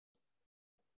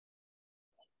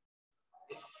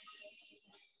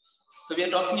So we are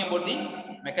talking about the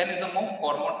mechanism of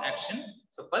hormone action.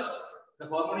 So first, the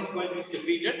hormone is going to be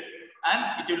secreted and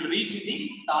it will reach the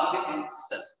target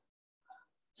cell.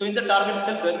 So in the target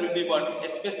cell, there will be what? A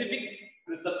specific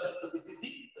receptor. So this is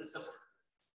the receptor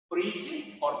for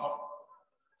each hormone.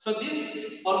 So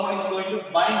this hormone is going to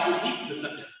bind with the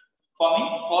receptor, forming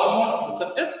hormone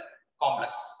receptor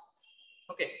complex.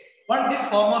 Okay. Once this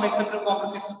hormone receptor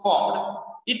complex is formed,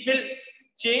 it will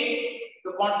change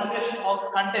the concentration of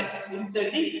contents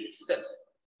inside the cell.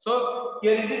 So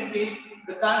here in this case,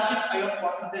 the calcium ion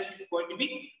concentration is going to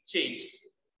be changed.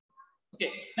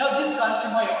 Okay. Now these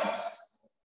calcium ions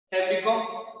have become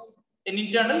an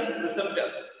internal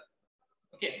receptor.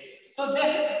 Okay. So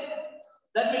then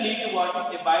that will lead to what?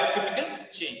 A biochemical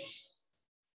change.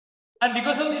 And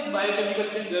because of this biochemical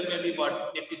change, there may be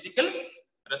what? A physical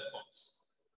response.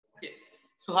 Okay.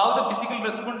 So how the physical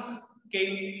response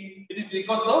came? It is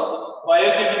because of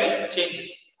biochemical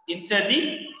changes inside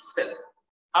the cell.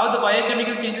 How the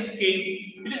biochemical changes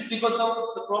came? It is because of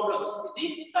the problems with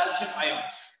the calcium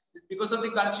ions. It is because of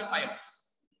the calcium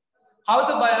ions. How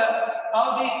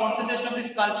the concentration of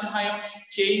these calcium ions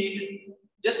changed?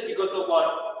 Just because of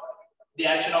what? The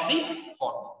action of the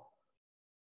hormone.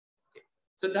 Okay.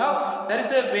 So now that is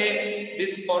the way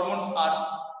these hormones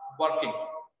are working.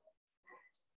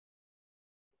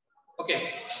 Okay.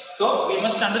 So we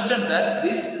must understand that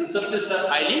these receptors are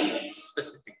highly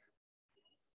specific.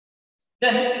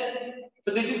 Then,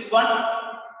 so this is one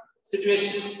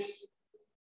situation.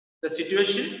 The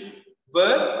situation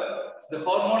where the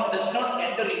hormone does not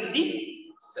enter into the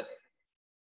cell.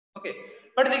 Okay.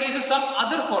 But in the case of some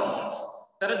other hormones,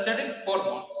 there are certain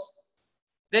hormones,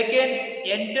 they can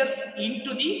enter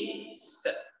into the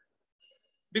cell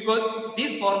because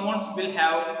these hormones will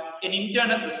have an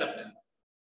internal receptor.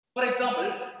 For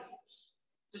example,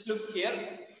 just look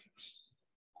here,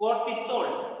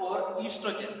 cortisol or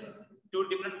estrogen, two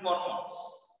different hormones.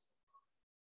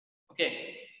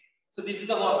 Okay, so this is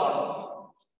the hormone.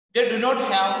 They do not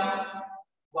have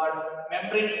what?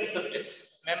 Membrane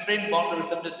receptors. Membrane bound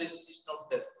receptors is not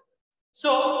there.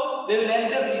 So they will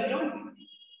enter into,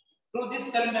 through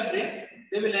this cell membrane,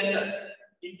 they will enter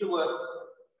into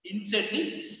inside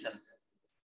the cell.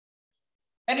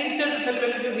 And inside the cell,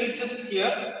 when it reaches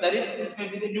here, that is, this may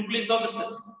be the nucleus of the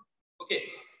cell. Okay.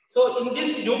 So in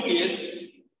this nucleus,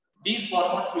 these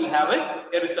hormones will have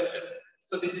a receptor.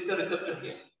 So this is the receptor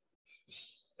here.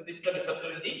 So this is the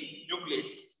receptor in the nucleus.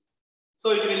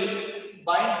 So it will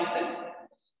bind with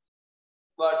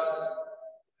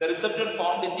the receptor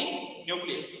formed in the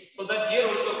nucleus. So that here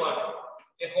also what?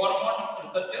 A hormone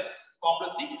receptor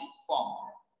complex is formed.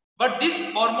 But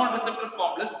this hormone receptor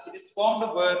complex, it is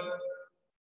formed where?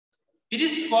 It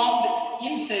is formed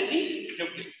inside the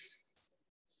nucleus.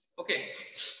 Okay.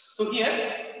 So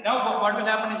here, now what will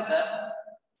happen is that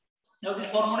now this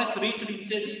hormone is reached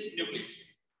inside the nucleus.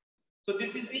 So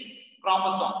this is the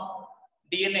chromosome,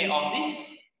 DNA of the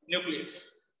nucleus.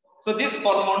 So this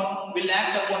hormone will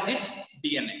act upon this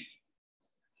DNA.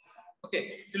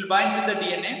 Okay, it will bind with the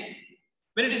DNA.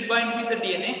 When it is bind with the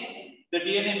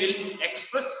DNA will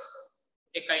express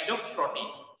a kind of protein.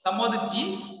 Some of the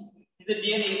genes in the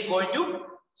DNA is going to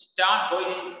start to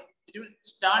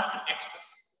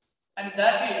express. And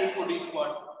that way it will produce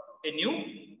what? A new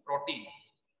protein.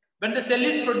 When the cell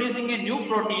is producing a new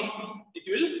protein, it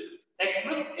will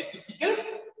express a physical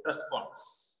response.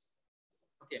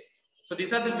 Okay. So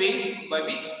these are the ways by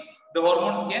which the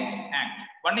hormones can act.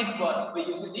 One is what? By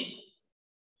using the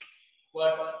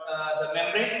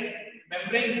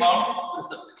membrane bound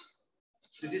receptors.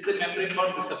 This is the membrane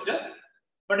bound receptor.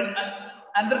 But in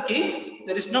another case,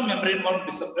 there is no membrane bound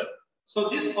receptor. So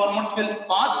these hormones will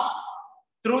pass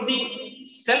through the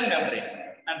cell membrane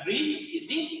and reach in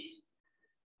the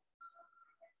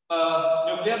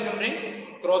nuclear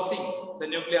membrane, crossing the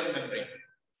nuclear membrane.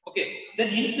 Okay. Then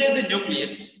inside the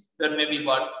nucleus, there may be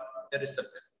what? The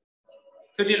receptor.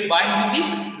 So it will bind with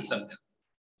the receptor.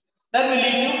 That will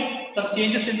lead to some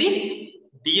changes in the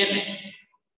DNA.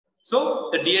 So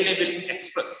the DNA will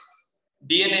express.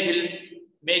 DNA will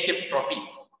make a protein.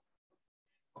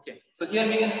 Okay. So here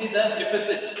we can see the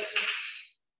FSH.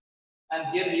 And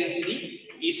here we can see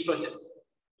the estrogen.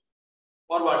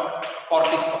 Or what?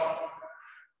 Cortisol.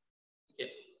 Okay.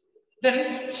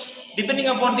 Then, depending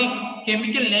upon the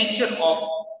chemical nature of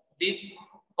these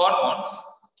hormones,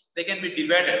 they can be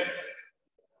divided.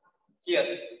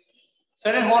 Here,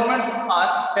 certain hormones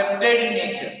are peptide in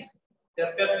nature. They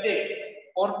are peptide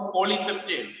or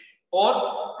polypeptide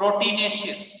or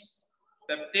proteinaceous.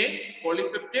 Peptide,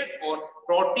 polypeptide or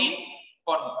protein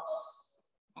hormones.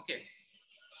 Okay.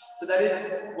 So that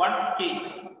is one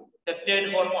case.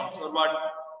 Peptide hormones or what?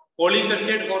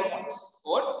 polypeptide hormones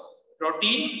or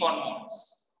protein hormones.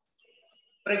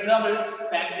 For example,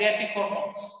 pancreatic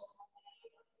hormones,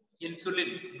 insulin,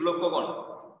 glucagon,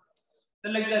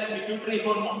 then like that pituitary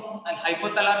hormones and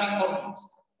hypothalamic hormones.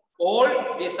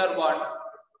 All these are what?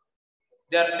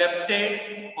 They are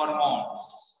peptide hormones.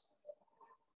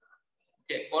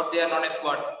 Okay, or they are known as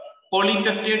what?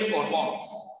 Polypeptide hormones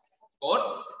or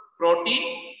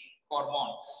protein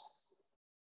hormones.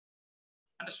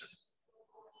 Understood?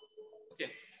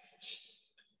 Okay.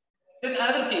 Then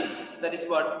another case, that is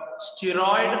what?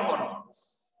 Steroid hormones.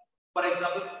 For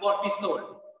example,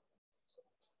 cortisol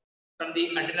from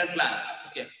the adrenal gland.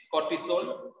 Okay,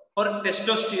 cortisol or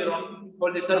testosterone.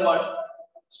 All these are what?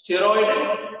 Steroid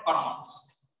hormones.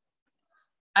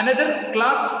 Another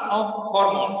class of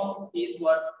hormones is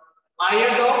what?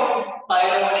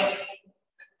 Iodothyronine.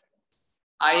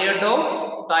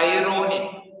 Iodothyronine.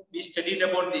 We studied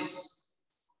about this.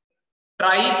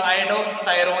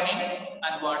 Triiodothyronine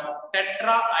and what?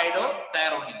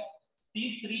 Tetraiodothyronine.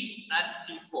 T3 and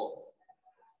T4.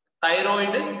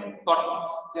 Thyroid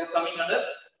hormones. They are coming under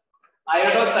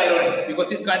iodothyronine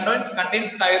because it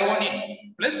contains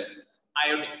thyronine plus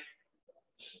iodine.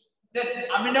 Then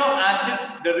amino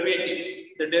acid derivatives,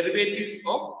 the derivatives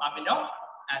of amino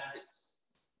acids.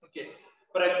 Okay.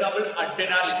 For example,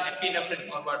 adrenaline, epinephrine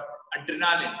or what?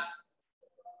 Adrenaline.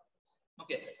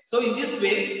 Okay. So in this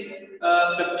way,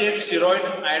 peptide, steroid,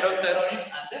 iodothyronine,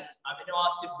 and the amino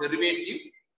acid derivative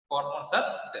hormones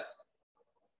are there.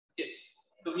 Okay.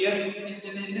 So here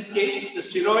in this case, the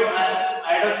steroid and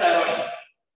iodothyronine,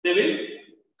 they will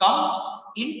come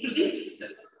into the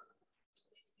cell.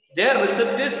 Their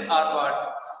receptors are what?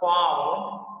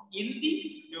 Found in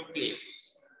the nucleus.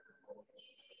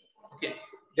 Okay.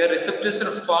 Their receptors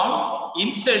are found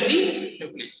inside the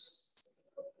nucleus.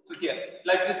 So here,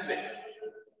 like this way.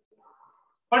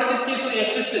 But in this case of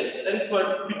FSH, that is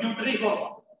what? Pituitary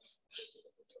hormone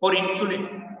or insulin.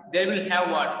 They will have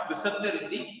what? Receptor in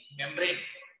the membrane,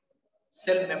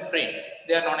 cell membrane.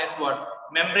 They are known as what?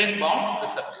 Membrane-bound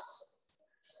receptors.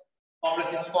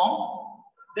 Complex is formed.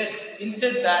 Then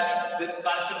inside that, the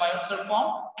calcium ions are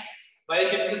formed.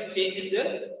 Biochemical change in the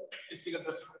physical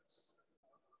response.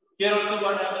 Here also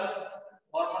what happens?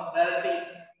 Hormone directly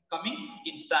is coming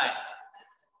inside.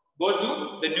 Go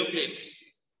to the nucleus.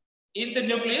 In the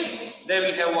nucleus, they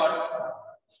will have what?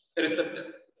 A receptor.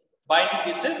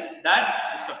 Binding with that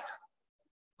receptor.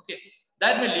 Okay.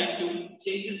 That will lead to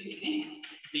changes in the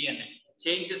DNA.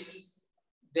 Changes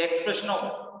the expression of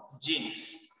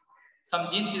genes. Some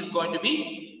genes is going to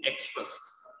be expressed.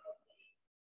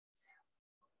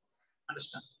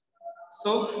 Understand?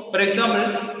 So, for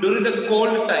example, during the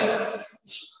cold time,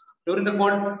 during the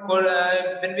cold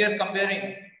when we are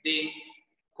comparing the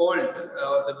cold,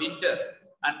 the winter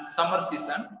and summer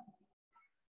season,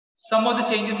 some of the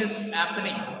changes is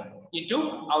happening into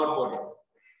our body,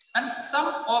 and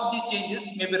some of these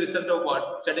changes may be result of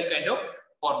what? Certain kind of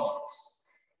hormones.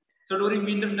 So during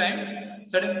winter time,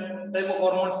 certain type of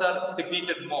hormones are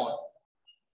secreted more,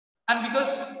 and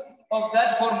because of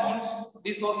that hormones,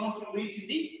 these hormones will reach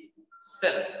the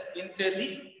cell inside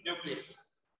the nucleus.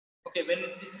 Okay, when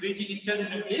it is reaching inside the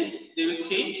nucleus, they will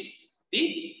change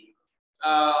the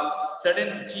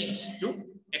certain genes to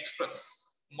express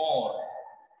more.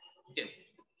 Okay,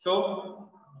 so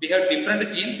we have different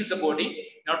genes in the body.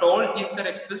 Not all genes are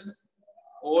expressed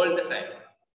all the time.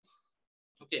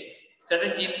 Okay.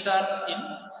 Certain genes are in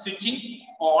switching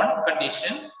on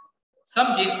condition.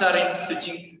 Some genes are in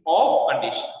switching off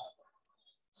condition.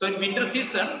 So in winter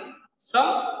season,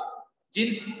 some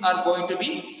genes are going to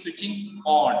be switching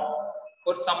on,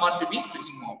 or some are to be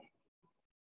switching off.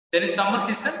 Then in summer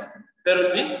season, there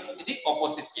will be the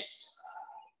opposite case.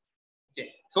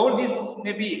 Okay. So this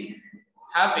may be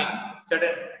having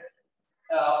certain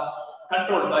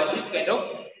control by this kind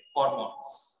of hormones.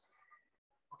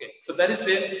 Okay. So that is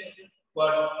where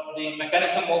what the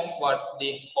mechanism of what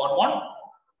the hormone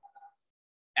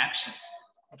action.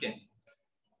 Okay.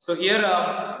 So here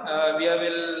we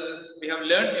have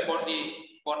learned about the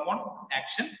hormone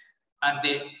action and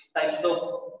the types of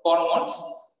hormones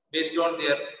based on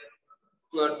their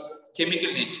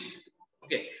chemical nature.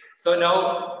 Okay. So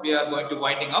now we are going to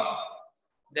winding up.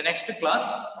 The next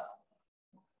class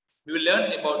we will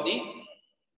learn about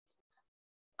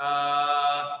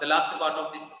the last part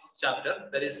of this chapter.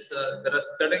 There are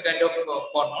certain kind of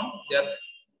hormone. They are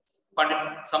found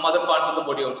in some other parts of the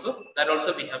body also. That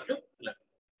also we have to